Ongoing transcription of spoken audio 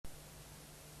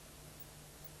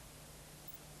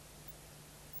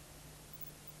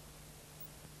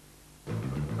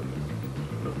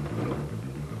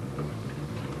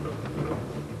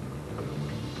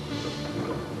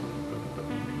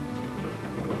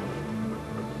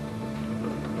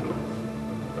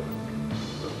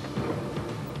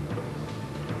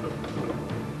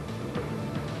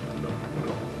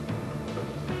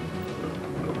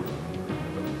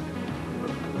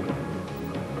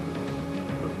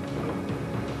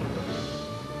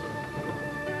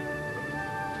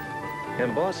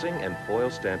Embossing and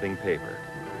foil stamping paper.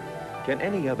 Can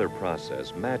any other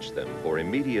process match them for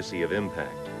immediacy of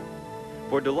impact?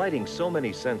 For delighting so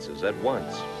many senses at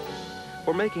once?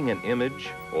 For making an image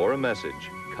or a message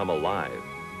come alive?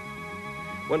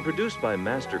 When produced by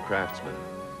master craftsmen,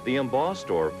 the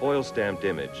embossed or foil stamped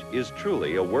image is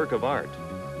truly a work of art,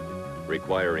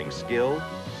 requiring skill,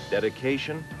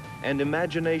 dedication, and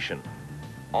imagination,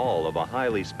 all of a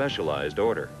highly specialized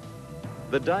order.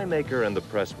 The die maker and the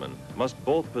pressman must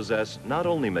both possess not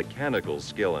only mechanical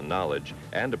skill and knowledge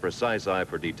and a precise eye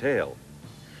for detail,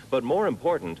 but more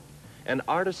important, an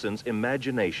artisan's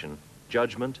imagination,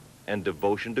 judgment, and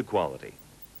devotion to quality.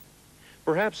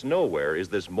 Perhaps nowhere is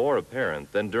this more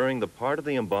apparent than during the part of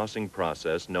the embossing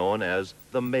process known as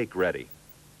the make-ready.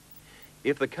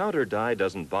 If the counter die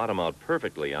doesn't bottom out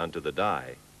perfectly onto the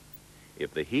die,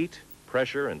 if the heat,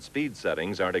 pressure, and speed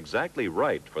settings aren't exactly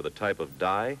right for the type of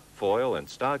die, foil, and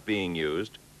stock being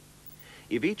used,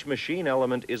 if each machine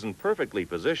element isn't perfectly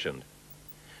positioned,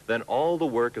 then all the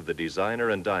work of the designer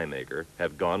and die maker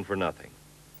have gone for nothing.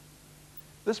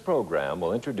 This program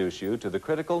will introduce you to the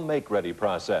critical make-ready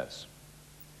process.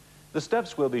 The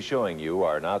steps we'll be showing you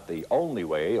are not the only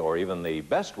way or even the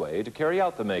best way to carry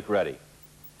out the make-ready.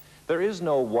 There is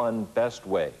no one best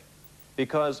way,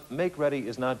 because make-ready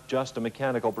is not just a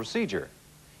mechanical procedure,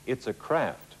 it's a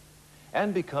craft.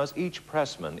 And because each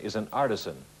pressman is an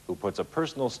artisan who puts a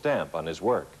personal stamp on his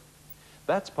work.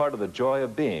 That's part of the joy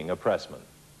of being a pressman.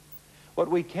 What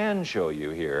we can show you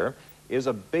here is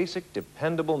a basic,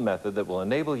 dependable method that will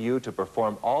enable you to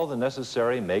perform all the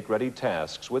necessary make-ready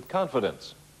tasks with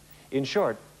confidence. In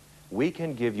short, we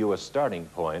can give you a starting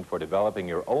point for developing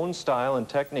your own style and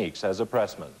techniques as a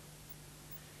pressman.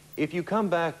 If you come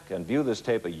back and view this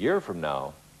tape a year from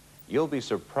now, you'll be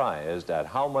surprised at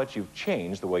how much you've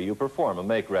changed the way you perform a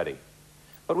make-ready.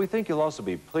 But we think you'll also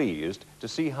be pleased to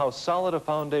see how solid a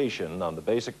foundation on the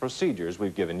basic procedures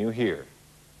we've given you here.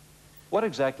 What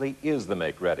exactly is the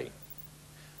make-ready?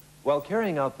 Well,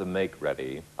 carrying out the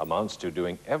make-ready amounts to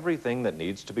doing everything that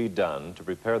needs to be done to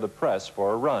prepare the press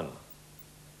for a run.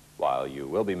 While you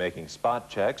will be making spot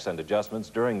checks and adjustments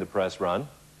during the press run,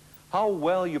 how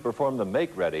well you perform the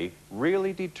make-ready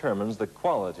really determines the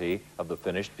quality of the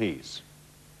finished piece.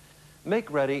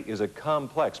 Make-ready is a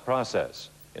complex process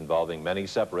involving many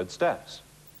separate steps.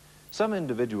 Some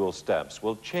individual steps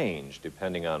will change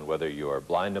depending on whether you are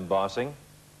blind embossing,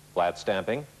 flat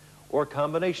stamping, or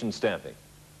combination stamping.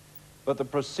 But the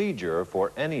procedure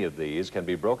for any of these can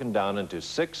be broken down into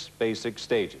 6 basic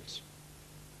stages.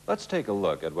 Let's take a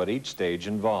look at what each stage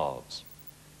involves.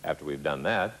 After we've done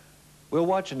that, we'll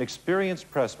watch an experienced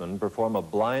pressman perform a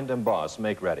blind emboss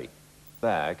make-ready.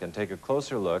 Back and take a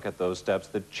closer look at those steps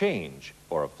that change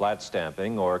for a flat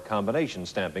stamping or combination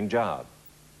stamping job.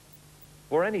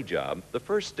 For any job, the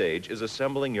first stage is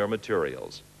assembling your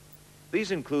materials.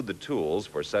 These include the tools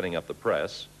for setting up the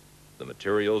press, the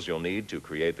materials you'll need to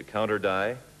create the counter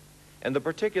die, and the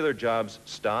particular job's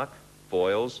stock,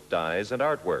 foils, dies, and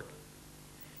artwork.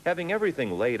 Having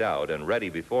everything laid out and ready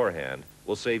beforehand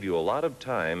will save you a lot of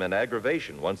time and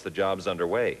aggravation once the job's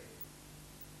underway.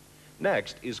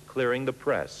 Next is clearing the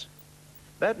press.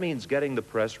 That means getting the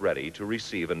press ready to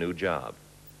receive a new job.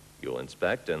 You'll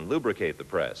inspect and lubricate the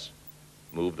press,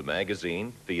 move the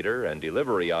magazine, feeder, and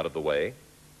delivery out of the way,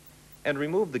 and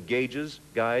remove the gauges,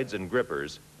 guides, and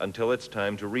grippers until it's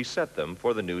time to reset them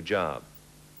for the new job.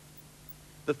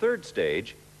 The third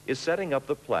stage is setting up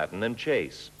the platen and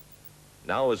chase.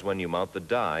 Now is when you mount the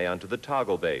die onto the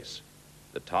toggle base,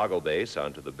 the toggle base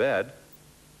onto the bed,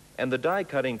 and the die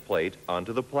cutting plate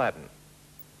onto the platen.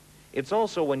 It's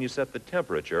also when you set the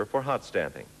temperature for hot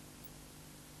stamping.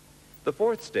 The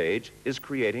fourth stage is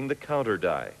creating the counter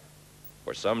die.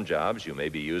 For some jobs, you may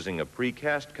be using a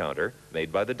precast counter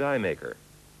made by the die maker.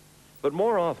 But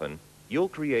more often, you'll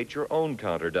create your own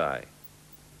counter die.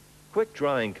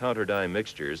 Quick-drying counter die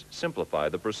mixtures simplify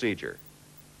the procedure.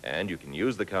 And you can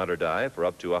use the counter die for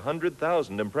up to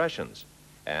 100,000 impressions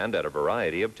and at a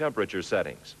variety of temperature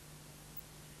settings.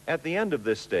 At the end of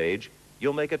this stage,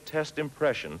 you'll make a test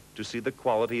impression to see the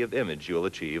quality of image you'll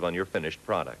achieve on your finished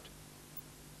product.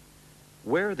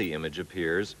 Where the image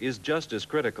appears is just as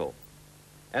critical.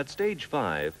 At stage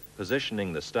 5,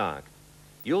 positioning the stock,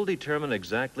 you'll determine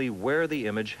exactly where the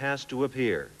image has to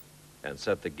appear and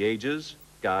set the gauges,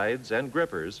 guides, and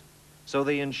grippers so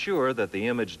they ensure that the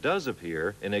image does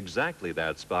appear in exactly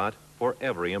that spot for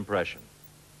every impression.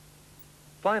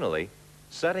 Finally,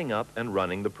 setting up and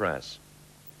running the press.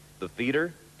 The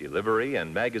feeder, delivery,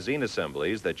 and magazine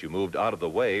assemblies that you moved out of the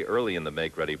way early in the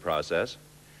make-ready process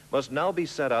must now be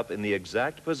set up in the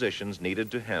exact positions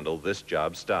needed to handle this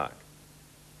job stock.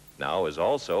 Now is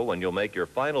also when you'll make your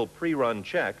final pre-run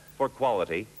check for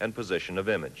quality and position of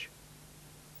image.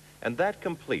 And that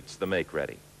completes the make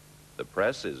ready. The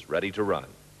press is ready to run.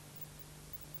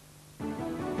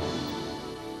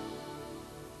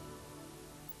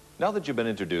 Now that you've been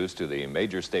introduced to the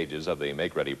major stages of the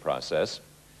make-ready process,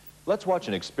 let's watch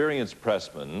an experienced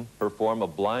pressman perform a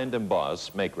blind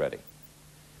emboss make-ready.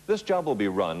 This job will be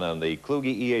run on the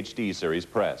Kluge EHD series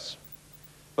press.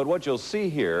 But what you'll see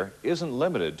here isn't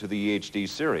limited to the EHD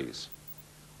series.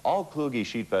 All Kluge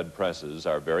sheet-fed presses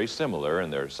are very similar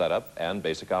in their setup and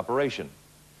basic operation,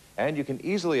 and you can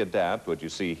easily adapt what you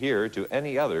see here to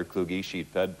any other Kluge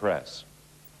sheet-fed press.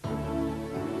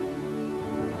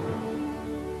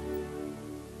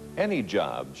 Any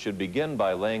job should begin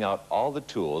by laying out all the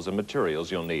tools and materials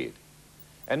you'll need.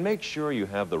 And make sure you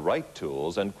have the right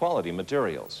tools and quality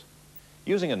materials.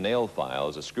 Using a nail file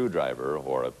as a screwdriver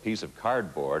or a piece of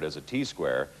cardboard as a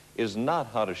T-square is not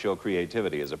how to show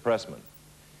creativity as a pressman.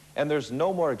 And there's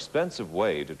no more expensive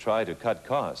way to try to cut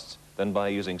costs than by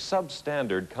using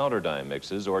substandard counter-die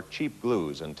mixes or cheap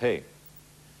glues and tape.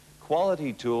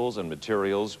 Quality tools and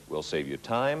materials will save you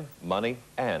time, money,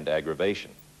 and aggravation.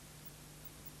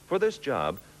 For this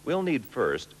job, we'll need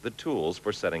first the tools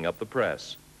for setting up the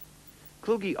press.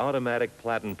 Kluge automatic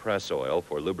Platen press oil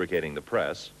for lubricating the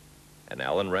press, an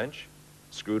Allen wrench,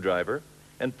 screwdriver,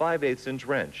 and 5/8"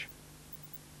 wrench,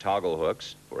 toggle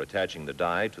hooks for attaching the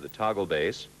die to the toggle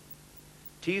base,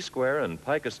 T-square and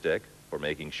pica stick for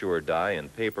making sure die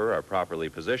and paper are properly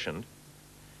positioned,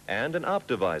 and an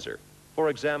optivisor for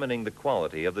examining the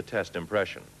quality of the test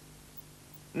impression.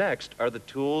 Next are the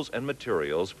tools and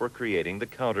materials for creating the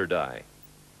counter die.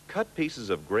 Cut pieces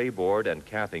of gray board and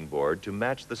capping board to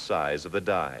match the size of the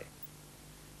die.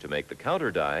 To make the counter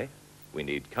die, we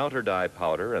need counter die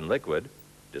powder and liquid,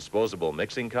 disposable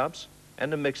mixing cups,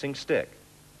 and a mixing stick.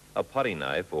 A putty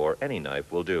knife or any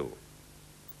knife will do.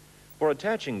 For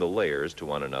attaching the layers to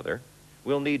one another,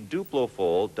 we'll need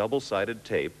Duplo-fold double-sided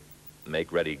tape,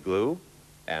 make-ready glue,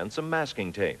 and some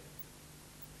masking tape.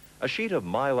 A sheet of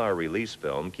Mylar release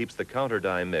film keeps the counter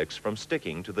die mix from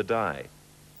sticking to the die.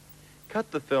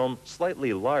 Cut the film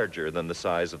slightly larger than the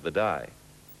size of the die,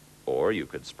 or you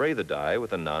could spray the die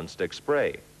with a non-stick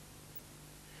spray.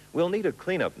 We'll need a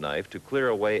cleanup knife to clear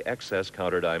away excess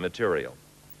counter die material,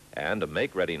 and a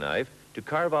make-ready knife to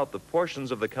carve out the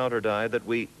portions of the counter die that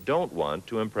we don't want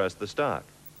to impress the stock.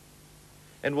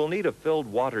 And we'll need a filled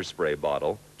water spray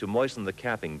bottle to moisten the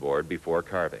capping board before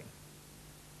carving.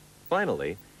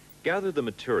 Finally, gather the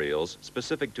materials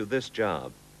specific to this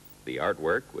job. The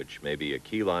artwork, which may be a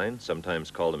key line,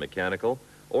 sometimes called a mechanical,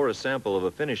 or a sample of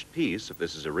a finished piece if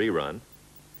this is a rerun,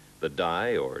 the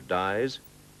die or dies,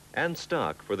 and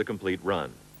stock for the complete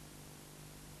run.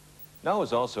 Now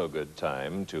is also a good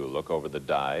time to look over the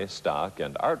die, stock,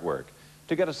 and artwork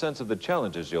to get a sense of the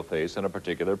challenges you'll face in a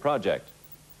particular project.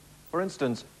 For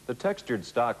instance, the textured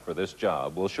stock for this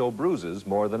job will show bruises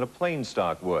more than a plain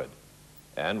stock would,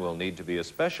 and we'll need to be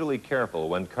especially careful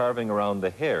when carving around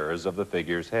the hairs of the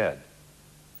figure's head.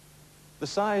 The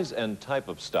size and type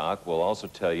of stock will also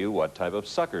tell you what type of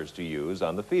suckers to use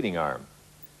on the feeding arm,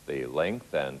 the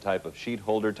length and type of sheet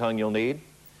holder tongue you'll need,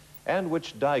 and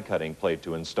which die cutting plate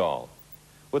to install.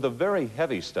 With a very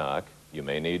heavy stock, you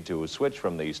may need to switch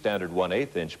from the standard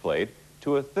 1/8" plate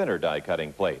to a thinner die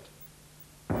cutting plate.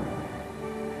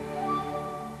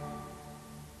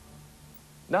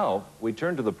 Now, we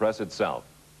turn to the press itself.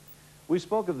 We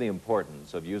spoke of the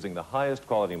importance of using the highest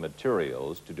quality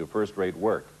materials to do first-rate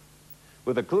work.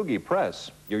 With a Kluge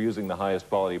press, you're using the highest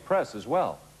quality press as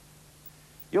well.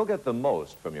 You'll get the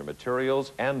most from your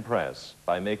materials and press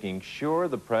by making sure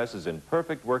the press is in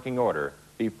perfect working order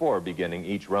before beginning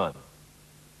each run.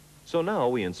 So now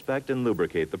we inspect and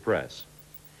lubricate the press.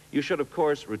 You should, of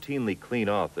course, routinely clean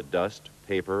off the dust,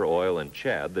 paper, oil, and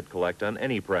chad that collect on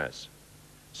any press.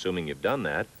 Assuming you've done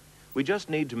that, we just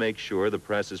need to make sure the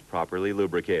press is properly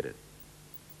lubricated.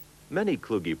 Many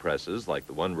Kluge presses, like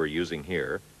the one we're using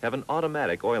here, have an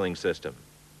automatic oiling system.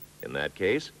 In that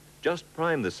case, just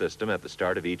prime the system at the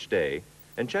start of each day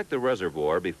and check the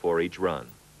reservoir before each run.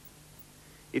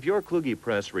 If your Kluge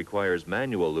press requires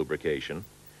manual lubrication,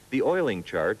 the oiling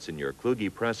charts in your Kluge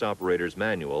press operator's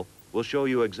manual will show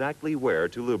you exactly where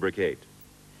to lubricate.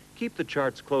 Keep the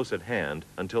charts close at hand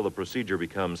until the procedure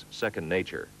becomes second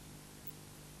nature.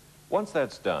 Once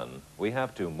that's done, we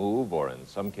have to move, or in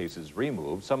some cases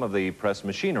remove, some of the press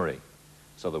machinery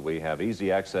so that we have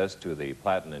easy access to the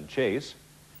platen and chase,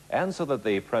 and so that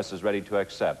the press is ready to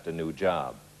accept a new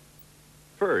job.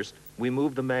 First, we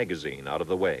move the magazine out of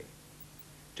the way.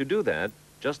 To do that,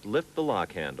 just lift the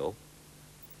lock handle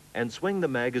and swing the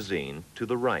magazine to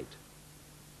the right.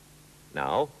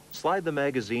 Now, slide the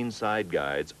magazine side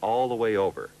guides all the way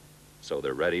over, so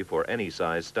they're ready for any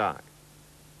size stock.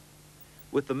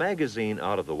 With the magazine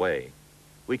out of the way,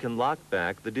 we can lock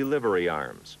back the delivery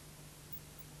arms.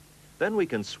 Then we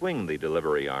can swing the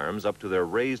delivery arms up to their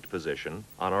raised position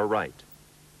on our right.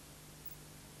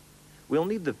 We'll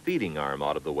need the feeding arm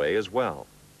out of the way as well.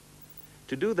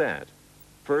 To do that,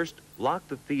 first lock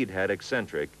the feed head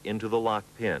eccentric into the lock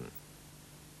pin.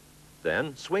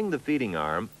 Then swing the feeding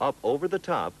arm up over the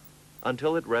top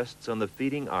until it rests on the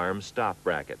feeding arm stop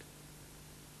bracket.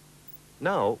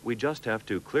 Now we just have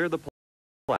to clear the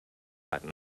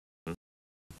platen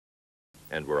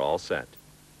and we're all set.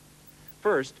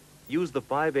 First, use the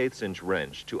 5/8 inch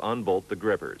wrench to unbolt the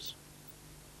grippers.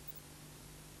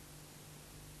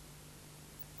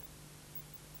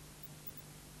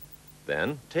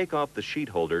 Then take off the sheet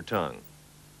holder tongue.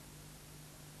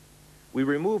 We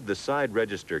remove the side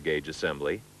register gauge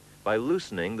assembly by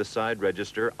loosening the side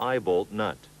register eye bolt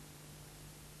nut.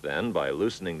 Then, by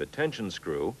loosening the tension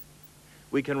screw,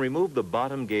 we can remove the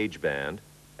bottom gauge band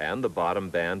and the bottom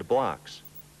band blocks.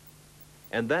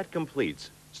 And that completes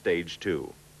stage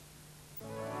 2.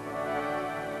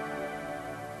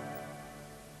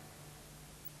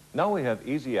 Now we have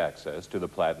easy access to the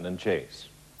Platen and chase.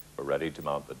 We're ready to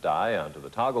mount the die onto the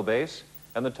toggle base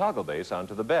and the toggle base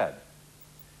onto the bed.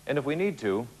 And if we need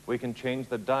to, we can change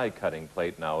the die cutting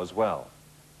plate now as well.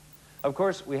 Of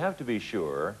course, we have to be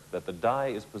sure that the die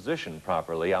is positioned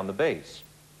properly on the base.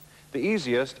 The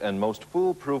easiest and most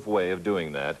foolproof way of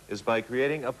doing that is by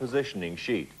creating a positioning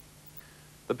sheet.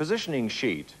 The positioning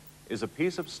sheet is a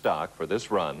piece of stock for this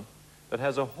run that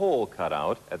has a hole cut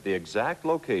out at the exact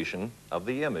location of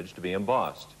the image to be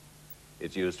embossed.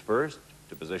 It's used first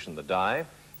to position the die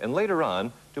and later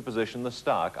on to position the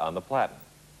stock on the platen.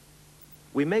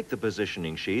 We make the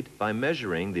positioning sheet by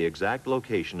measuring the exact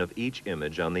location of each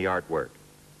image on the artwork.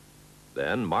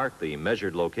 Then mark the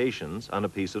measured locations on a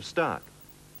piece of stock.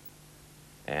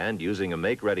 And using a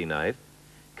make-ready knife,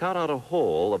 cut out a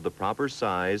hole of the proper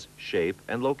size, shape,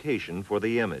 and location for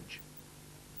the image.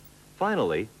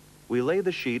 Finally, we lay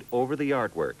the sheet over the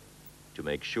artwork to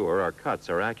make sure our cuts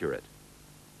are accurate.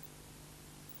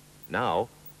 Now,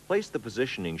 place the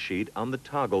positioning sheet on the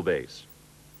toggle base.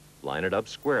 Line it up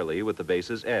squarely with the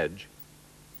base's edge,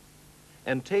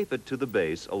 and tape it to the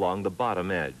base along the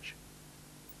bottom edge.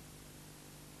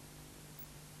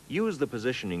 Use the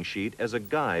positioning sheet as a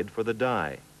guide for the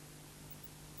die.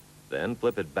 Then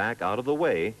flip it back out of the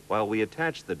way while we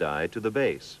attach the die to the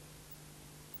base.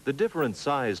 The different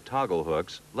size toggle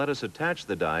hooks let us attach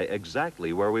the die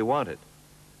exactly where we want it.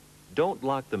 Don't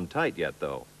lock them tight yet,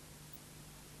 though.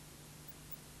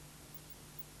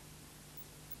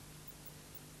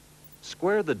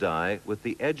 Square the die with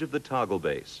the edge of the toggle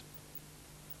base.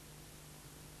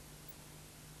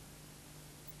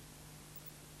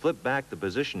 Flip back the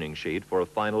positioning sheet for a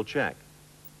final check.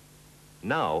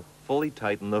 Now, fully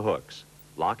tighten the hooks,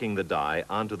 locking the die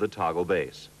onto the toggle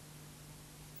base.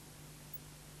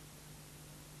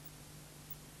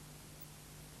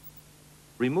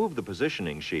 Remove the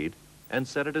positioning sheet and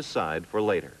set it aside for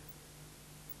later.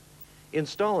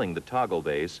 Installing the toggle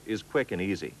base is quick and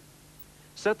easy.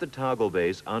 Set the toggle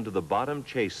base onto the bottom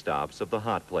chase stops of the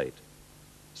hot plate.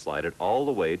 Slide it all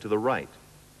the way to the right.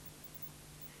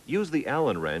 Use the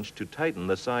Allen wrench to tighten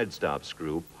the side stop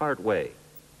screw part way.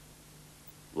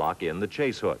 Lock in the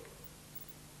chase hook.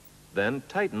 Then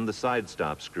tighten the side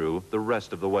stop screw the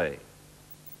rest of the way.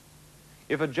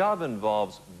 If a job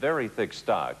involves very thick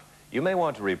stock, you may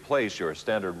want to replace your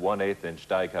standard 1/8 inch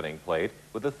die cutting plate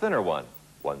with a thinner one,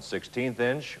 1/16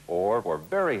 inch, or for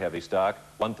very heavy stock,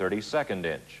 1/32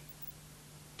 inch.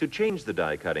 To change the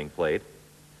die cutting plate,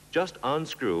 just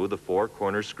unscrew the 4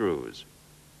 corner screws.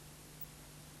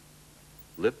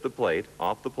 Lift the plate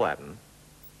off the platen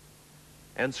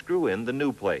and screw in the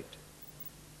new plate.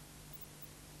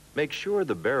 Make sure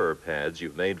the bearer pads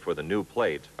you've made for the new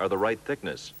plate are the right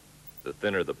thickness. The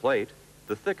thinner the plate,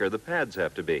 the thicker the pads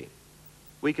have to be.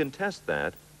 We can test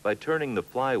that by turning the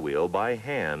flywheel by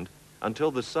hand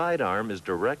until the side arm is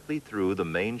directly through the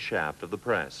main shaft of the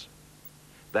press.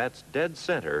 That's dead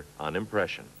center on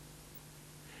impression.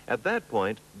 At that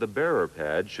point, the bearer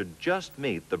pad should just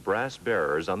meet the brass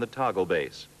bearers on the toggle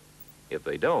base. If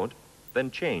they don't,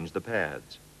 then change the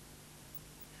pads.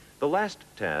 The last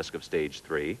task of stage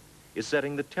 3 is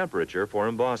setting the temperature for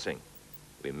embossing.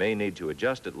 We may need to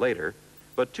adjust it later,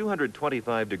 but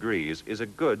 225 degrees is a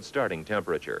good starting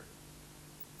temperature.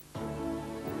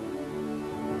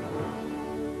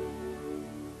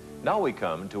 Now we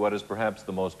come to what is perhaps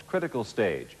the most critical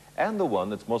stage, and the one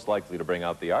that's most likely to bring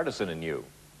out the artisan in you: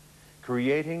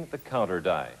 creating the counter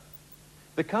die.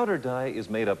 The counter die is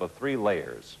made up of 3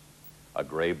 layers: a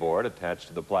gray board attached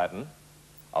to the platen,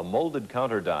 a molded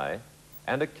counter die,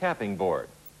 and a capping board.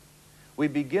 We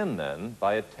begin then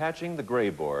by attaching the gray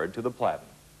board to the platen.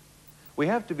 We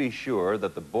have to be sure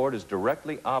that the board is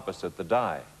directly opposite the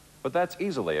die, but that's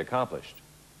easily accomplished.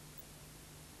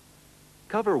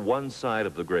 Cover one side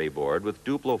of the gray board with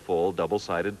Duplo-Fold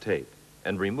double-sided tape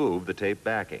and remove the tape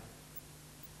backing.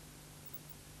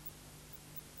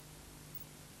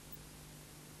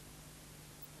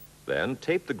 Then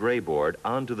tape the gray board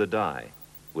onto the die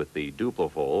with the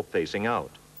Duplo-Fold facing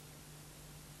out.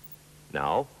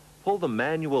 Now, pull the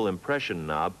manual impression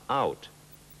knob out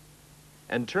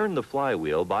and turn the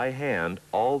flywheel by hand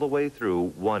all the way through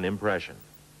one impression.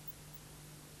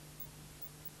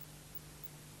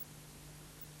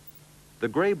 The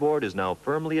gray board is now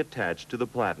firmly attached to the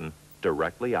platen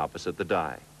directly opposite the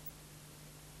die.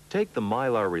 Take the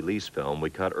Mylar release film we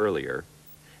cut earlier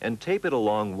and tape it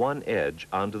along one edge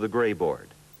onto the gray board.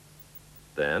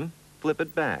 Then flip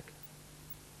it back.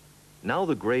 Now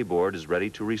the gray board is ready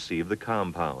to receive the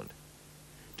compound.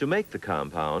 To make the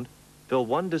compound, fill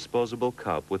one disposable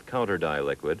cup with counter die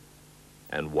liquid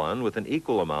and one with an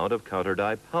equal amount of counter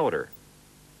die powder.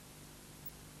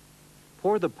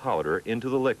 Pour the powder into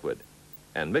the liquid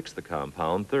and mix the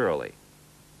compound thoroughly.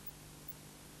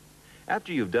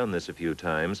 After you've done this a few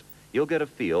times, you'll get a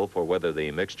feel for whether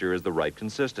the mixture is the right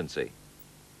consistency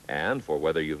and for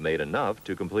whether you've made enough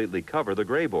to completely cover the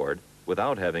gray board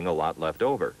without having a lot left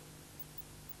over.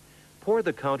 Pour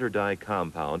the counter die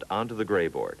compound onto the gray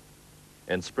board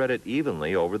and spread it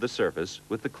evenly over the surface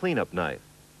with the cleanup knife.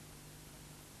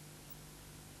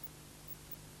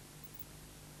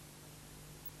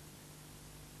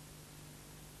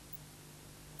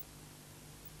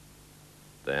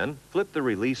 Then flip the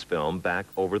release film back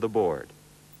over the board.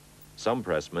 Some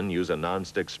pressmen use a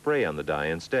nonstick spray on the die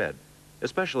instead,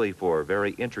 especially for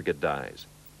very intricate dies.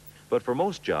 But for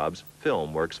most jobs,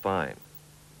 film works fine.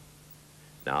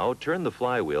 Now turn the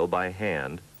flywheel by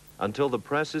hand until the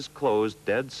press is closed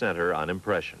dead center on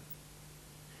impression.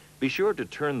 Be sure to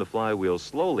turn the flywheel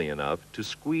slowly enough to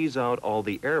squeeze out all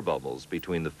the air bubbles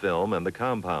between the film and the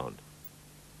compound.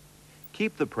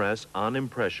 Keep the press on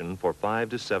impression for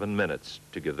 5 to 7 minutes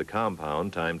to give the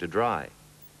compound time to dry.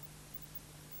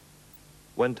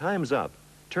 When time's up,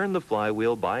 turn the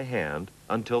flywheel by hand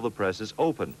until the press is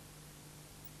open.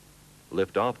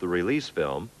 Lift off the release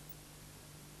film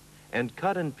and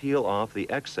cut and peel off the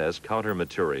excess counter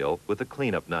material with a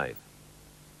cleanup knife.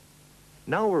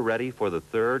 Now we're ready for the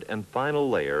third and final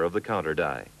layer of the counter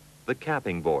die, the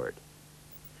capping board.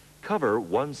 Cover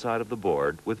one side of the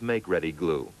board with make-ready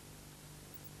glue.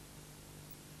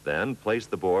 Then place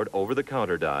the board over the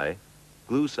counter die,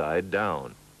 glue side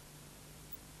down.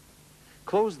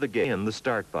 Close the gate in the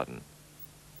start button.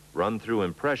 Run through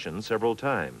impression several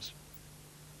times.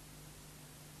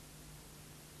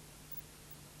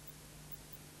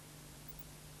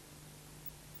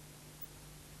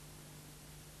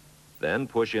 Then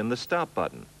push in the stop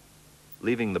button,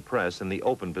 leaving the press in the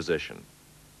open position.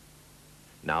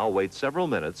 Now wait several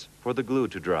minutes for the glue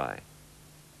to dry.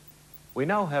 We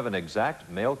now have an exact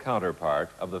male counterpart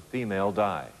of the female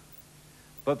die.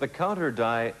 But the counter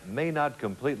die may not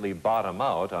completely bottom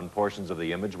out on portions of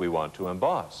the image we want to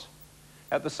emboss.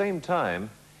 At the same time,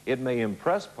 it may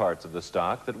impress parts of the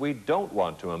stock that we don't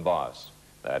want to emboss.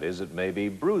 That is, it may be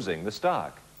bruising the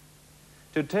stock.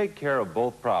 To take care of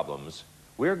both problems,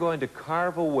 we're going to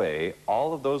carve away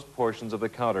all of those portions of the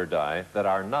counter die that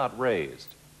are not raised.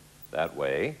 That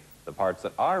way, the parts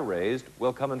that are raised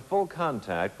will come in full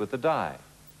contact with the die,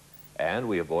 and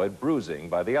we avoid bruising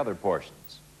by the other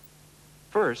portions.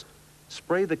 First,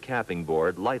 spray the capping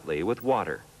board lightly with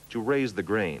water to raise the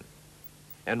grain,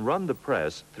 and run the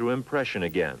press through impression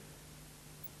again.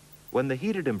 When the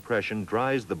heated impression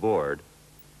dries the board,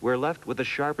 we're left with a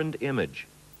sharpened image.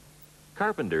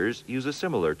 Carpenters use a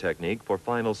similar technique for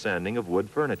final sanding of wood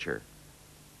furniture.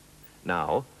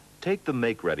 Now, take the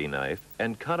make-ready knife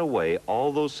and cut away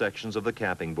all those sections of the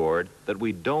capping board that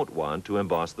we don't want to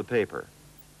emboss the paper.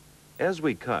 As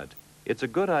we cut, it's a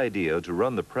good idea to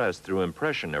run the press through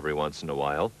impression every once in a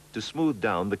while to smooth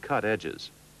down the cut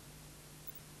edges.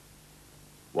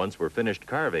 Once we're finished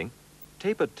carving,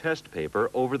 tape a test paper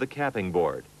over the capping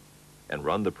board and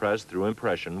run the press through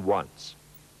impression once.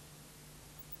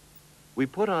 We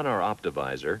put on our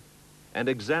optivisor and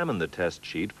examine the test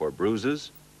sheet for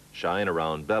bruises, shine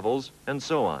around bevels, and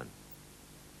so on.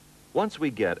 Once we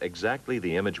get exactly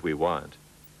the image we want,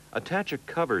 attach a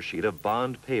cover sheet of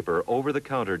bond paper over the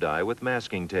counter die with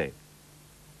masking tape.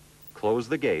 Close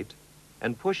the gate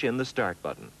and push in the start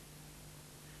button.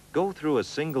 Go through a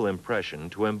single impression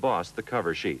to emboss the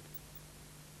cover sheet.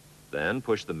 Then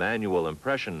push the manual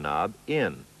impression knob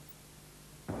in.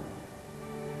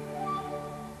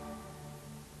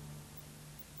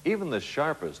 Even the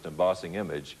sharpest embossing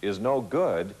image is no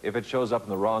good if it shows up in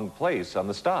the wrong place on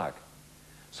the stock.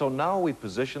 So now we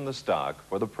position the stock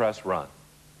for the press run.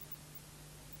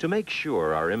 To make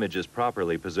sure our image is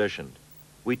properly positioned,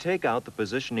 we take out the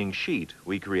positioning sheet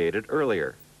we created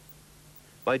earlier.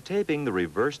 By taping the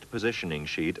reversed positioning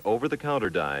sheet over the counter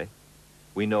die,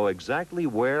 we know exactly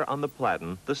where on the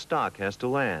platen the stock has to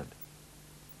land.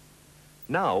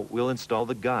 Now we'll install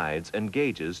the guides and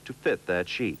gauges to fit that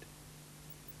sheet.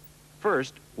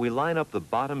 First, we line up the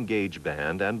bottom gauge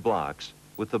band and blocks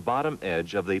with the bottom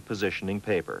edge of the positioning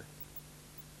paper.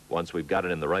 Once we've got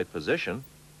it in the right position,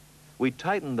 we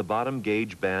tighten the bottom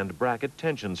gauge band bracket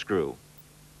tension screw.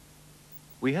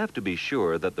 We have to be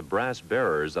sure that the brass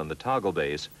bearers on the toggle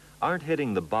base aren't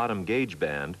hitting the bottom gauge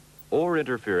band or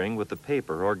interfering with the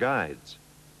paper or guides.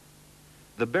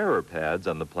 The bearer pads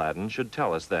on the platen should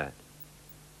tell us that.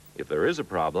 If there is a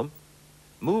problem,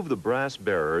 move the brass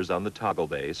bearers on the toggle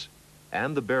base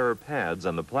and the bearer pads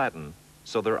on the platen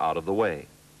so they're out of the way.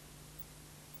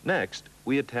 Next,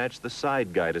 we attach the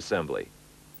side guide assembly.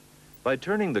 By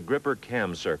turning the gripper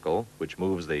cam circle, which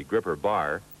moves the gripper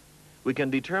bar, we can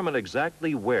determine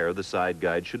exactly where the side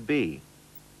guide should be.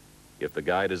 If the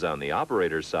guide is on the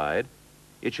operator's side,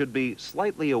 it should be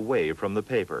slightly away from the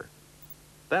paper.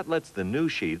 That lets the new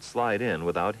sheet slide in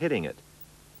without hitting it.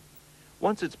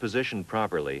 Once it's positioned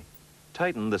properly,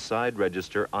 tighten the side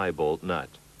register eye bolt nut.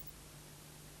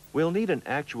 We'll need an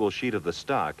actual sheet of the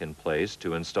stock in place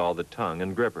to install the tongue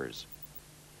and grippers.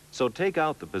 So take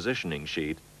out the positioning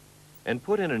sheet and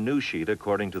put in a new sheet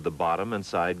according to the bottom and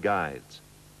side guides.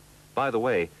 By the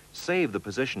way, save the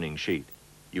positioning sheet.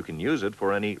 You can use it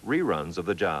for any reruns of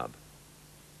the job.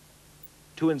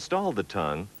 To install the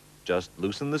tongue, just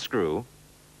loosen the screw,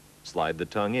 slide the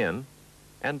tongue in,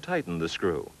 and tighten the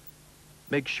screw.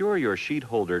 Make sure your sheet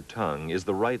holder tongue is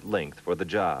the right length for the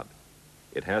job.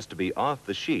 It has to be off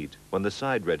the sheet when the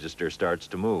side register starts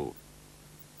to move.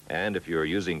 And if you're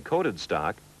using coated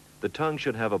stock, the tongue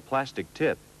should have a plastic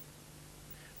tip.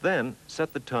 Then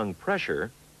set the tongue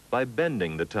pressure by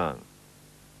bending the tongue.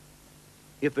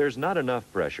 If there's not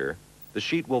enough pressure, the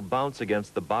sheet will bounce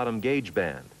against the bottom gauge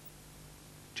band.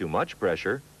 Too much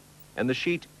pressure, and the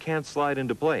sheet can't slide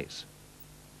into place.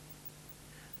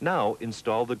 Now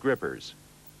install the grippers.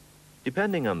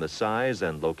 Depending on the size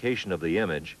and location of the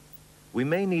image, we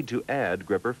may need to add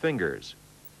gripper fingers.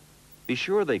 Be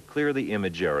sure they clear the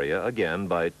image area again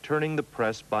by turning the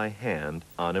press by hand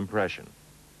on impression.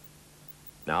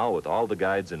 Now, with all the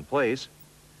guides in place,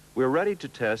 we're ready to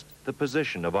test the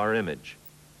position of our image.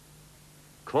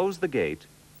 Close the gate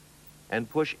and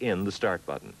push in the start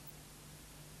button.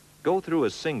 Go through a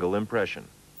single impression.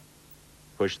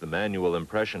 Push the manual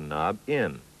impression knob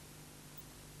in.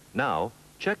 Now,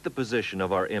 check the position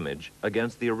of our image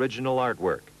against the original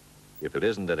artwork. If it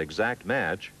isn't an exact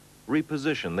match,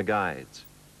 reposition the guides.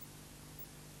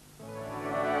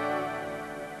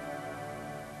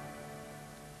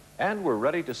 And we're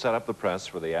ready to set up the press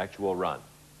for the actual run.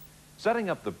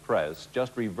 Setting up the press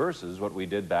just reverses what we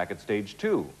did back at stage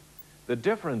 2. The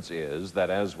difference is that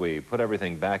as we put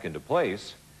everything back into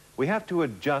place, we have to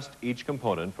adjust each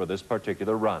component for this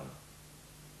particular run.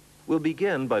 We'll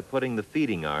begin by putting the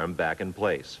feeding arm back in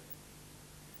place.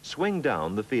 Swing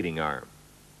down the feeding arm.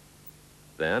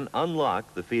 Then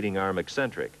unlock the feeding arm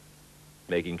eccentric,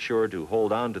 making sure to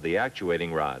hold on to the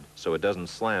actuating rod so it doesn't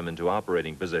slam into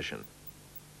operating position.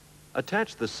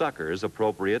 Attach the suckers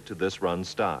appropriate to this run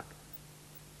stock.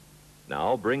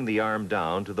 Now bring the arm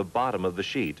down to the bottom of the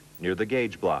sheet near the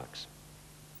gauge blocks.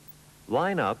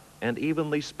 Line up and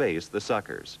evenly space the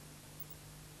suckers.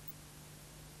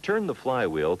 Turn the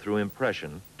flywheel through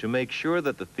impression to make sure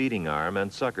that the feeding arm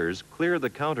and suckers clear the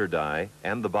counter die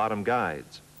and the bottom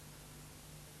guides.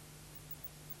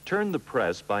 Turn the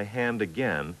press by hand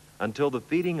again until the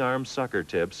feeding arm sucker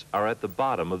tips are at the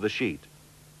bottom of the sheet.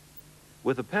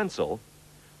 With a pencil,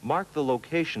 mark the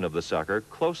location of the sucker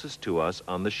closest to us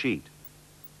on the sheet.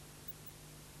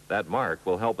 That mark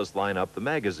will help us line up the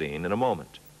magazine in a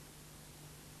moment.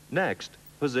 Next,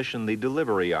 position the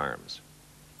delivery arms.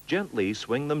 Gently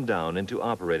swing them down into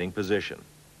operating position.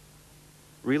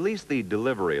 Release the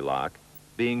delivery lock,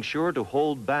 being sure to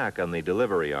hold back on the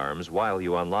delivery arms while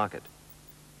you unlock it.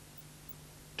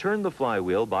 Turn the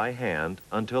flywheel by hand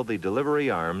until the delivery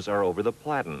arms are over the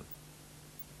platen.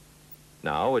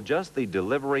 Now adjust the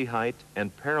delivery height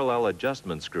and parallel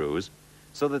adjustment screws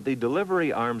so that the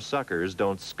delivery arm suckers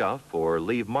don't scuff or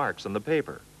leave marks on the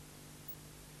paper.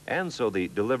 and so the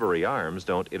delivery arms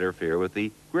don't interfere with the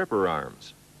gripper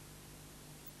arms.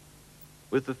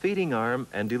 With the feeding arm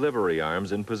and delivery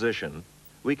arms in position,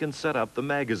 we can set up the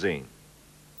magazine.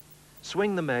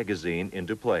 Swing the magazine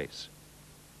into place.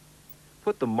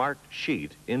 Put the marked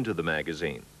sheet into the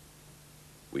magazine.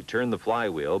 We turn the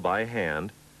flywheel by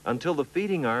hand until the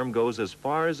feeding arm goes as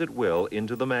far as it will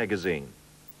into the magazine.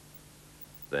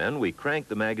 Then we crank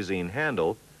the magazine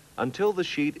handle until the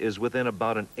sheet is within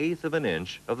about 1/8 of an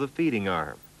inch of the feeding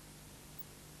arm.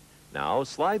 Now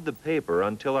slide the paper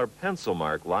until our pencil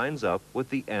mark lines up with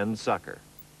the end sucker.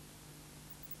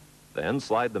 Then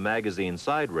slide the magazine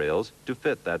side rails to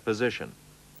fit that position.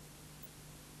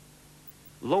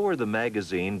 Lower the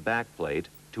magazine backplate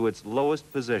to its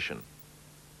lowest position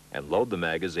and load the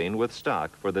magazine with stock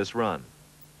for this run.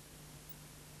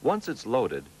 Once it's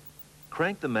loaded,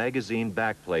 crank the magazine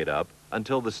backplate up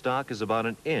until the stock is about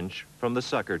 1 inch from the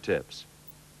sucker tips.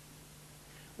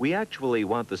 We actually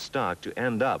want the stock to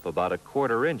end up about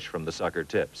 1/4 inch from the sucker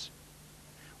tips.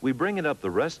 We bring it up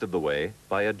the rest of the way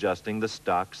by adjusting the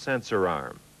stock sensor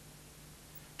arm.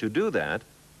 To do that,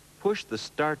 push the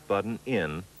start button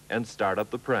in and start up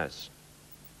the press.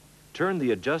 Turn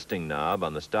the adjusting knob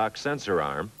on the stock sensor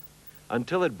arm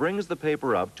until it brings the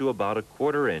paper up to about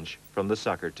 1/4 inch from the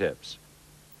sucker tips.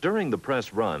 During the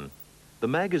press run, the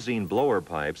magazine blower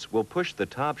pipes will push the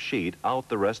top sheet out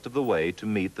the rest of the way to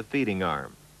meet the feeding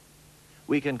arm.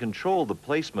 We can control the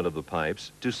placement of the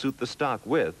pipes to suit the stock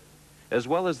width, as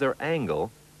well as their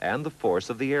angle and the force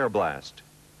of the air blast.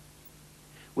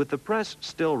 With the press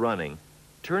still running,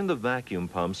 turn the vacuum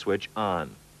pump switch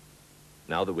on.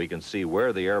 Now that we can see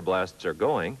where the air blasts are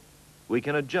going, we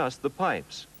can adjust the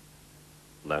pipes.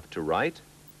 Left to right,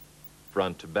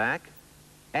 front to back,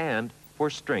 and for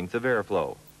strength of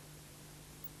airflow.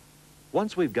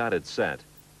 Once we've got it set,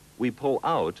 we pull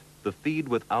out the feed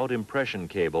without impression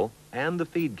cable and the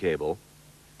feed cable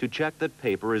to check that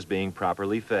paper is being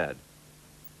properly fed.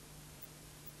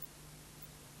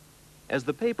 As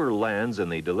the paper lands in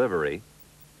the delivery,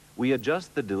 we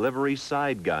adjust the delivery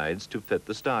side guides to fit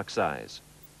the stock size.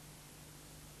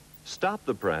 Stop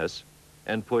the press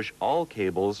and push all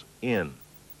cables in.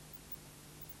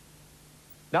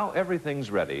 Now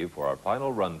everything's ready for our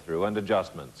final run-through and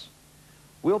adjustments.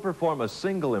 We'll perform a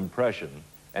single impression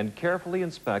and carefully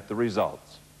inspect the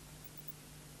results.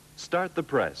 Start the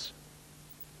press.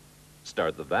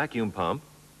 Start the vacuum pump.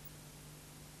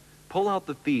 Pull out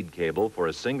the feed cable for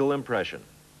a single impression.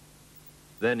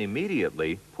 Then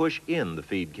immediately push in the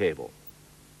feed cable.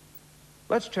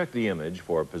 Let's check the image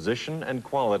for position and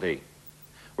quality.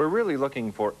 We're really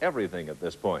looking for everything at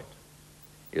this point.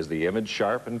 Is the image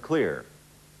sharp and clear?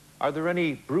 Are there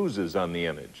any bruises on the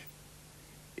image?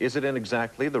 Is it in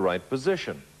exactly the right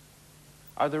position?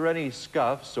 Are there any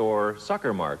scuffs or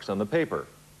sucker marks on the paper?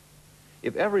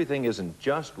 If everything isn't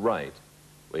just right,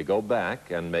 we go back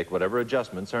and make whatever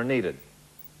adjustments are needed.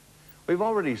 We've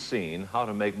already seen how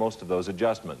to make most of those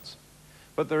adjustments,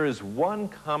 but there is one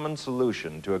common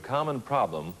solution to a common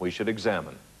problem we should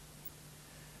examine.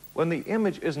 When the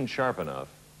image isn't sharp enough,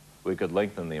 we could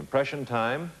lengthen the impression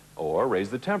time or raise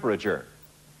the temperature.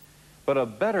 But a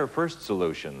better first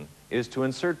solution is to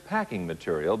insert packing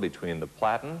material between the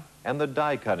platen and the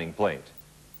die cutting plate.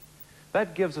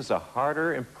 That gives us a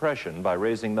harder impression by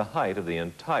raising the height of the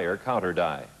entire counter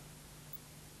die.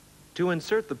 To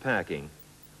insert the packing,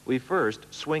 we first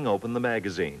swing open the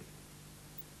magazine.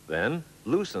 Then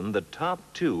loosen the top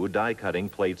 2 die cutting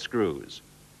plate screws.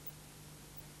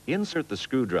 Insert the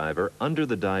screwdriver under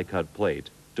the die cut plate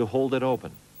to hold it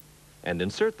open and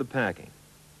insert the packing.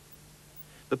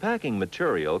 The packing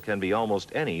material can be almost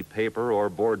any paper or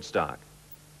board stock.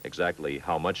 Exactly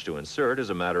how much to insert is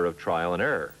a matter of trial and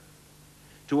error.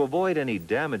 To avoid any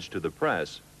damage to the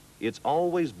press, it's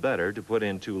always better to put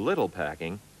in too little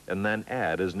packing and then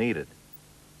add as needed.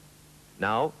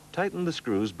 Now, tighten the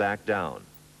screws back down.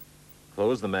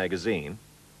 Close the magazine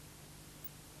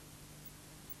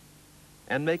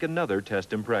and make another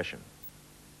test impression.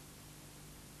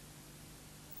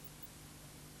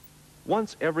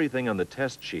 Once everything on the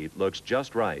test sheet looks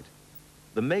just right,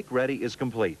 the make ready is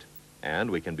complete and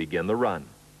we can begin the run.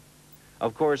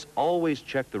 Of course, always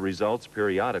check the results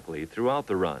periodically throughout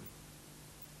the run.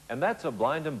 And that's a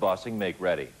blind embossing make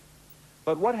ready.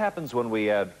 But what happens when we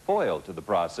add foil to the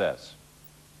process?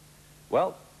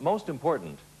 Well, most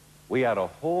important, we add a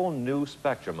whole new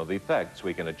spectrum of effects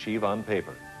we can achieve on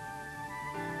paper.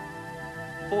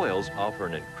 Foils offer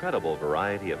an incredible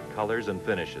variety of colors and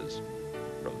finishes,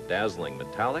 from dazzling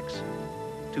metallics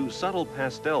to subtle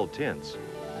pastel tints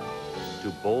to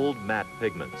bold matte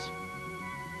pigments.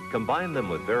 Combine them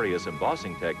with various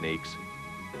embossing techniques,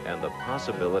 and the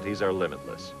possibilities are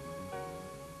limitless.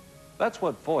 That's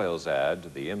what foils add to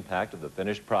the impact of the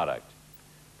finished product.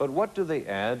 But what do they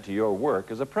add to your work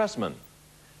as a pressman?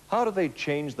 How do they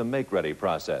change the make-ready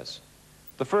process?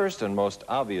 The first and most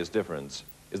obvious difference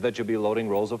is that you'll be loading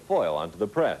rolls of foil onto the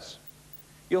press.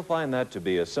 You'll find that to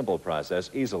be a simple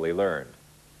process easily learned.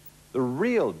 The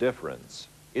real difference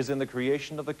is in the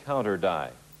creation of the counter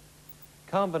die.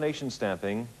 Combination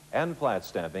stamping and flat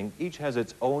stamping each has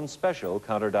its own special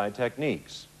counter die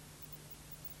techniques.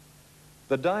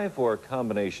 The die for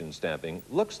combination stamping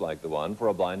looks like the one for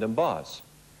a blind emboss,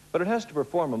 but it has to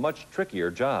perform a much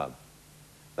trickier job.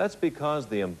 That's because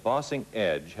the embossing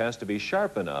edge has to be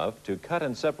sharp enough to cut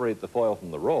and separate the foil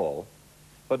from the roll,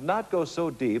 but not go so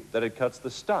deep that it cuts the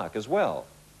stock as well.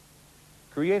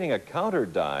 Creating a counter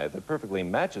die that perfectly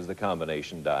matches the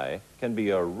combination die can be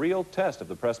a real test of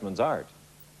the pressman's art.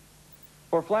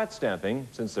 For flat stamping,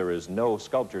 since there is no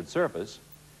sculptured surface,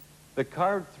 the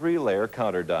carved three-layer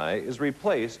counter die is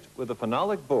replaced with a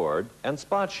phenolic board and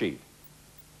spot sheet.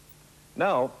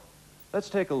 Now, let's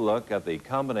take a look at the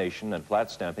combination and flat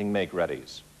stamping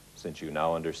make-readies. Since you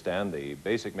now understand the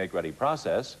basic make-ready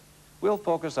process, we'll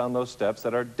focus on those steps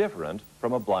that are different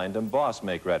from a blind emboss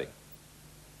make-ready.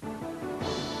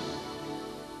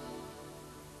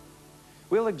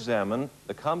 We'll examine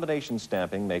the combination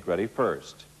stamping make-ready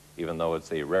first, even though it's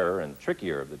the rarer and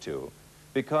trickier of the two,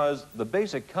 because the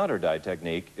basic counter die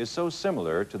technique is so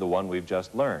similar to the one we've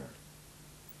just learned.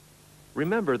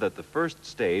 Remember that the first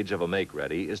stage of a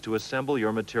make-ready is to assemble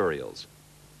your materials.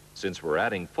 Since we're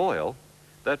adding foil,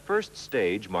 that first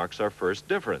stage marks our first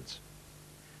difference.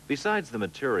 Besides the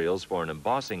materials for an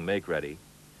embossing make-ready,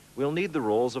 we'll need the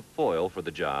rolls of foil for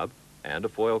the job and a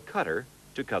foil cutter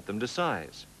to cut them to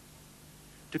size.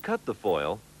 To cut the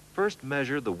foil, first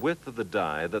measure the width of the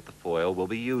die that the foil will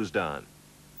be used on.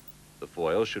 The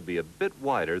foil should be a bit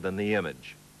wider than the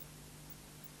image.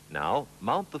 Now,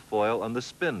 mount the foil on the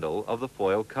spindle of the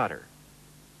foil cutter.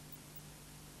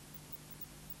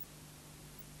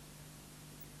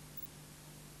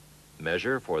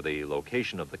 Measure for the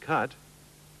location of the cut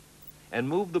and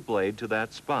move the blade to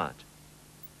that spot.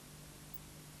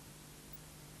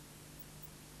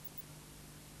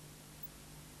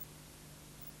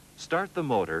 Start the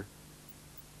motor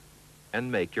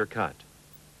and make your cut.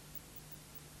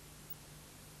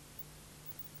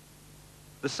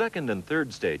 The second and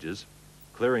third stages,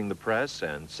 clearing the press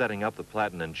and setting up the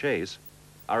platen and chase,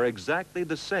 are exactly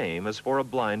the same as for a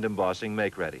blind embossing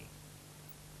make-ready.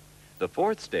 The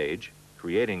fourth stage,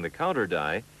 creating the counter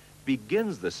die,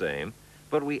 begins the same,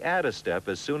 but we add a step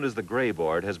as soon as the gray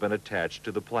board has been attached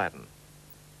to the platen.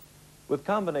 With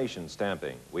combination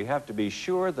stamping, we have to be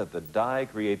sure that the die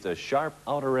creates a sharp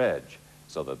outer edge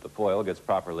so that the foil gets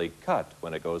properly cut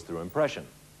when it goes through impression.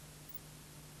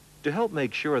 To help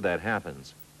make sure that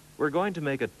happens, we're going to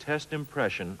make a test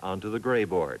impression onto the gray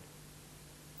board.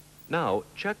 Now,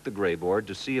 check the gray board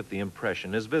to see if the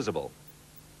impression is visible.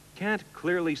 Can't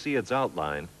clearly see its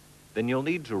outline, then you'll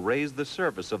need to raise the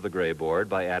surface of the gray board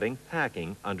by adding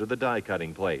packing under the die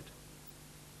cutting plate.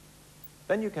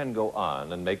 Then you can go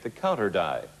on and make the counter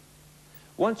die.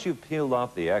 Once you've peeled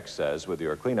off the excess with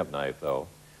your cleanup knife, though,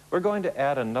 we're going to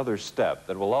add another step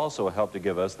that will also help to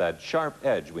give us that sharp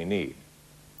edge we need.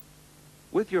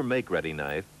 With your make-ready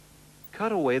knife,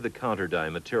 cut away the counter die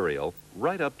material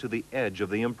right up to the edge of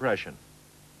the impression,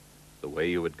 the way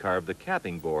you would carve the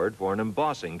capping board for an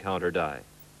embossing counter die.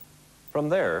 From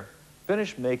there,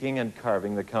 finish making and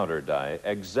carving the counter die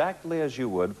exactly as you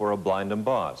would for a blind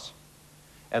emboss.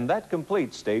 And that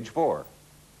completes stage 4.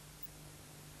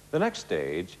 The next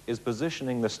stage is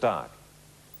positioning the stock.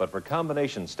 But for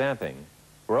combination stamping,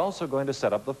 we're also going to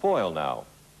set up the foil now.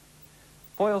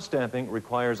 Foil stamping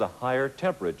requires a higher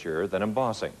temperature than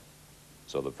embossing.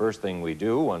 So the first thing we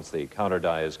do once the counter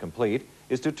die is complete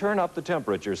is to turn up the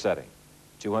temperature setting.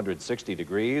 260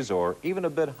 degrees or even a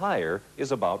bit higher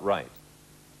is about right.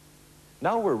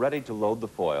 Now we're ready to load the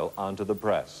foil onto the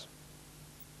press.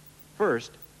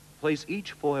 First, place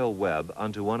each foil web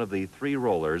onto one of the 3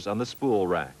 rollers on the spool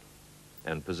rack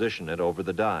and position it over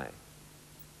the die.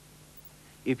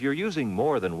 If you're using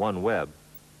more than one web,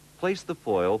 place the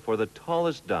foil for the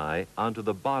tallest die onto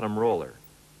the bottom roller.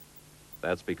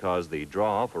 That's because the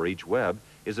draw for each web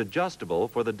is adjustable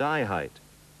for the die height,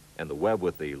 and the web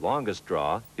with the longest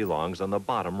draw belongs on the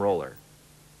bottom roller.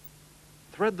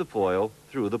 Thread the foil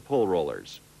through the pull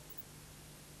rollers.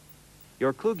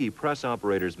 Your Kluge press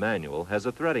operator's manual has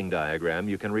a threading diagram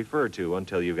you can refer to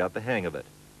until you've got the hang of it.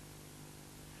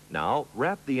 Now,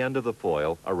 wrap the end of the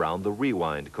foil around the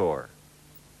rewind core.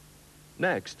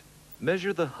 Next,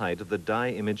 measure the height of the die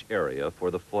image area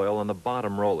for the foil on the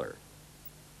bottom roller.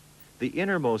 The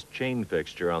innermost chain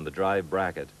fixture on the drive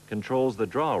bracket controls the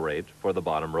draw rate for the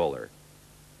bottom roller.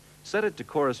 Set it to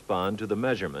correspond to the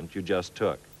measurement you just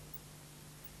took.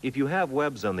 If you have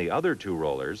webs on the other two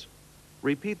rollers,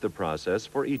 repeat the process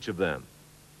for each of them.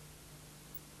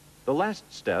 The last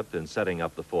step in setting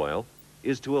up the foil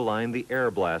is to align the air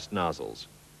blast nozzles.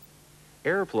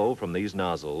 Airflow from these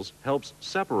nozzles helps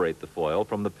separate the foil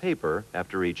from the paper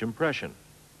after each impression.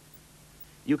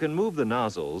 You can move the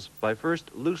nozzles by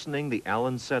first loosening the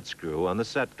Allen set screw on the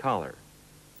set collar.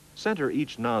 Center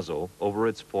each nozzle over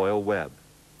its foil web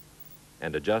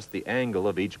and adjust the angle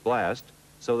of each blast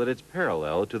so that it's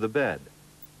parallel to the bed.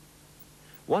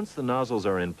 Once the nozzles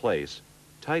are in place,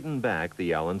 tighten back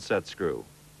the Allen set screw.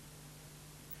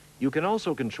 You can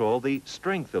also control the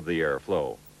strength of the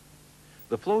airflow.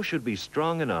 The flow should be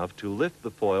strong enough to lift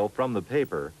the foil from the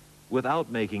paper without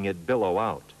making it billow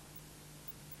out.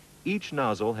 Each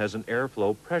nozzle has an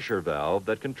airflow pressure valve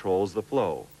that controls the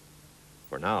flow.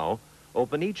 For now,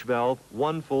 open each valve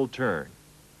one full turn.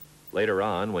 Later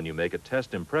on, when you make a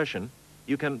test impression,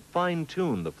 you can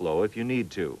fine-tune the flow if you need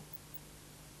to.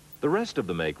 The rest of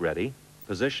the make-ready,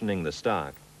 positioning the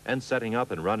stock, and setting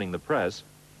up and running the press,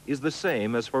 is the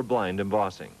same as for blind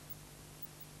embossing.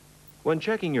 When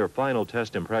checking your final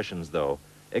test impressions, though,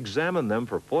 examine them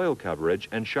for foil coverage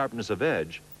and sharpness of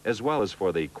edge, as well as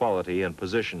for the quality and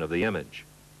position of the image.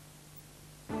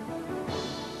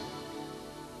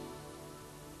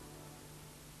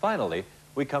 Finally,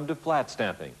 we come to flat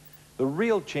stamping. The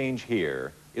real change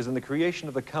here is in the creation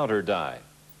of the counter die.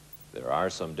 There are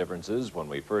some differences when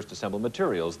we first assemble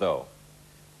materials, though.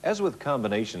 As with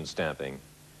combination stamping,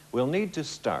 we'll need to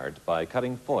start by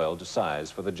cutting foil to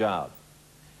size for the job.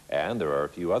 And there are a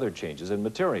few other changes in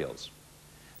materials.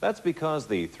 That's because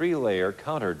the three-layer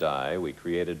counter die we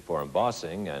created for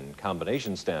embossing and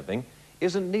combination stamping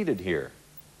isn't needed here.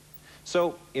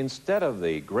 So instead of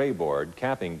the gray board,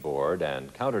 capping board,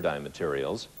 and counter die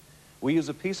materials, we use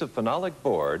a piece of phenolic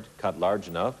board cut large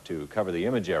enough to cover the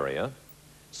image area,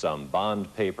 some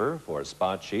bond paper for a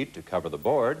spot sheet to cover the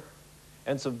board,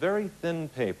 and some very thin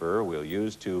paper we'll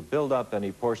use to build up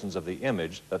any portions of the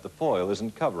image that the foil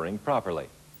isn't covering properly.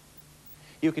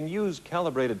 You can use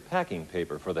calibrated packing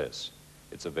paper for this.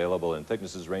 It's available in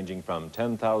thicknesses ranging from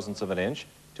 0.010 of an inch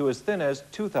to as thin as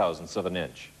 0.002 of an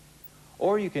inch.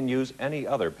 Or you can use any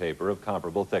other paper of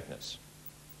comparable thickness.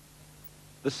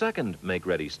 The second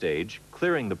make-ready stage,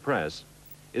 clearing the press,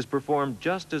 is performed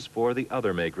just as for the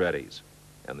other make-readies.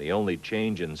 And the only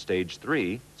change in stage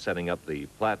 3, setting up the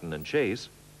platen and chase,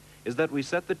 is that we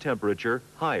set the temperature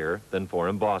higher than for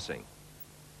embossing.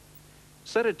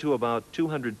 Set it to about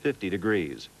 250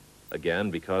 degrees,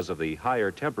 again because of the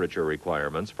higher temperature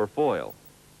requirements for foil.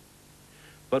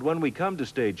 But when we come to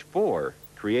stage 4,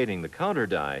 creating the counter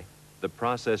die, the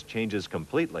process changes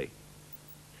completely.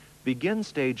 Begin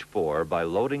stage 4 by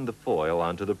loading the foil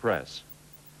onto the press.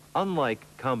 Unlike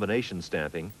combination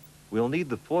stamping, we'll need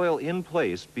the foil in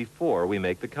place before we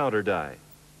make the counter die.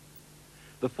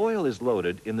 The foil is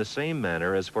loaded in the same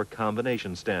manner as for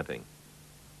combination stamping.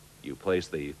 You place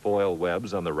the foil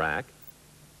webs on the rack,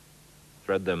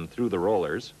 thread them through the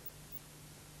rollers,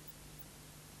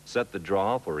 set the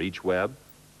draw for each web,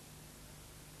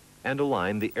 and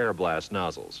align the air blast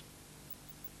nozzles.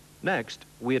 Next,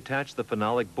 we attach the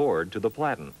phenolic board to the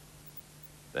platen.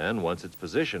 Then, once it's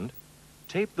positioned,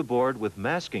 tape the board with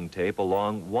masking tape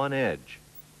along one edge.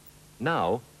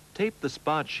 Now, tape the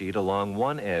spot sheet along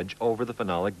one edge over the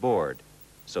phenolic board,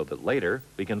 so that later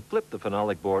we can flip the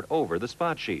phenolic board over the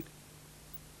spot sheet.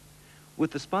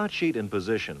 With the spot sheet in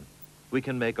position, we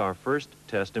can make our first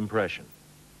test impression.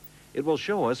 It will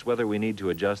show us whether we need to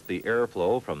adjust the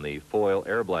airflow from the foil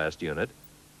air blast unit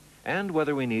and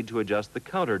whether we need to adjust the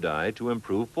counter die to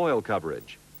improve foil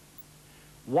coverage.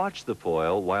 Watch the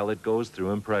foil while it goes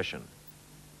through impression.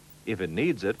 If it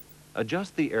needs it,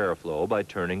 adjust the airflow by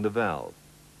turning the valve.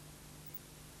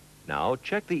 Now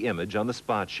check the image on the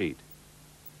spot sheet.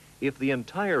 If the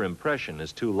entire impression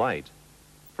is too light,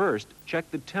 first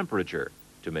check the temperature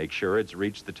to make sure it's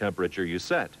reached the temperature you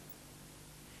set.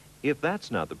 If that's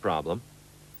not the problem,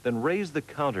 then raise the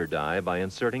counter die by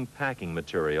inserting packing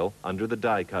material under the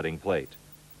die cutting plate.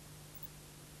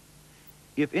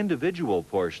 If individual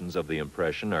portions of the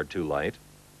impression are too light,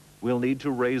 we'll need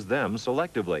to raise them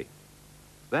selectively.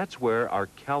 That's where our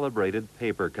calibrated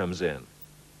paper comes in.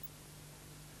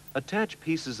 Attach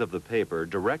pieces of the paper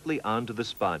directly onto the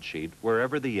spot sheet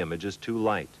wherever the image is too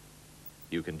light.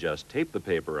 You can just tape the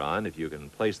paper on if you can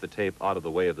place the tape out of the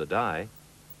way of the die,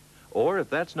 or if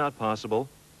that's not possible,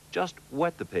 just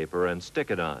wet the paper and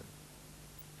stick it on.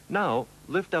 Now,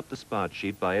 lift up the spot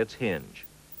sheet by its hinge,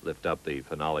 lift up the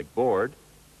phenolic board,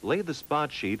 lay the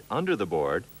spot sheet under the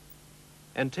board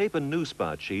and tape a new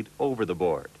spot sheet over the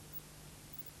board.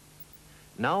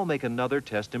 Now make another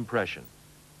test impression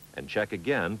and check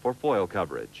again for foil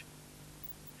coverage.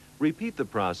 Repeat the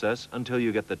process until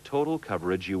you get the total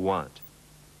coverage you want.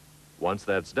 Once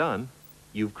that's done,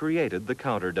 you've created the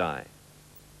counter die.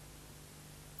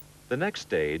 The next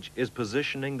stage is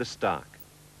positioning the stock.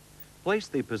 Place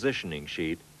the positioning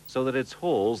sheet so that its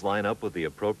holes line up with the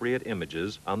appropriate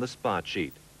images on the spot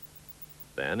sheet.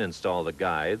 Then install the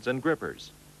guides and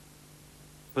grippers.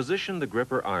 Position the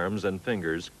gripper arms and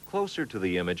fingers closer to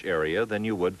the image area than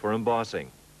you would for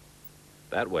embossing.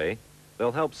 That way,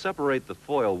 they'll help separate the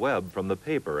foil web from the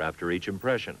paper after each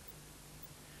impression.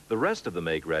 The rest of the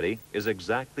make-ready is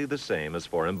exactly the same as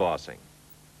for embossing.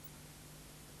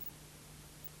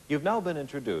 You've now been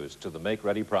introduced to the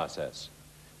make-ready process.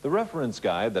 The reference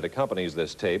guide that accompanies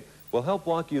this tape will help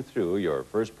walk you through your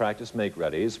first practice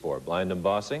make-readies for blind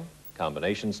embossing,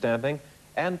 combination stamping,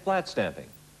 and flat stamping.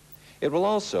 It will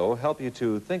also help you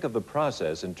to think of the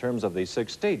process in terms of the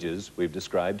 6 stages we've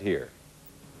described here.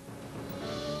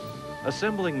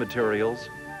 Assembling materials,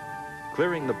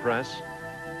 clearing the press,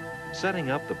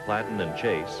 setting up the platen and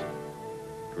chase,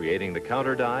 creating the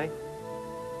counter die,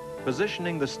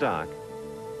 positioning the stock,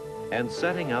 and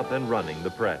setting up and running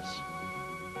the press.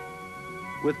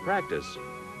 With practice,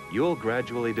 you'll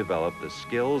gradually develop the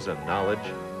skills and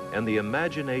knowledge and the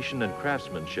imagination and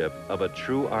craftsmanship of a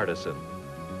true artisan.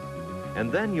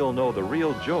 And then you'll know the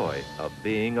real joy of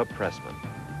being a pressman.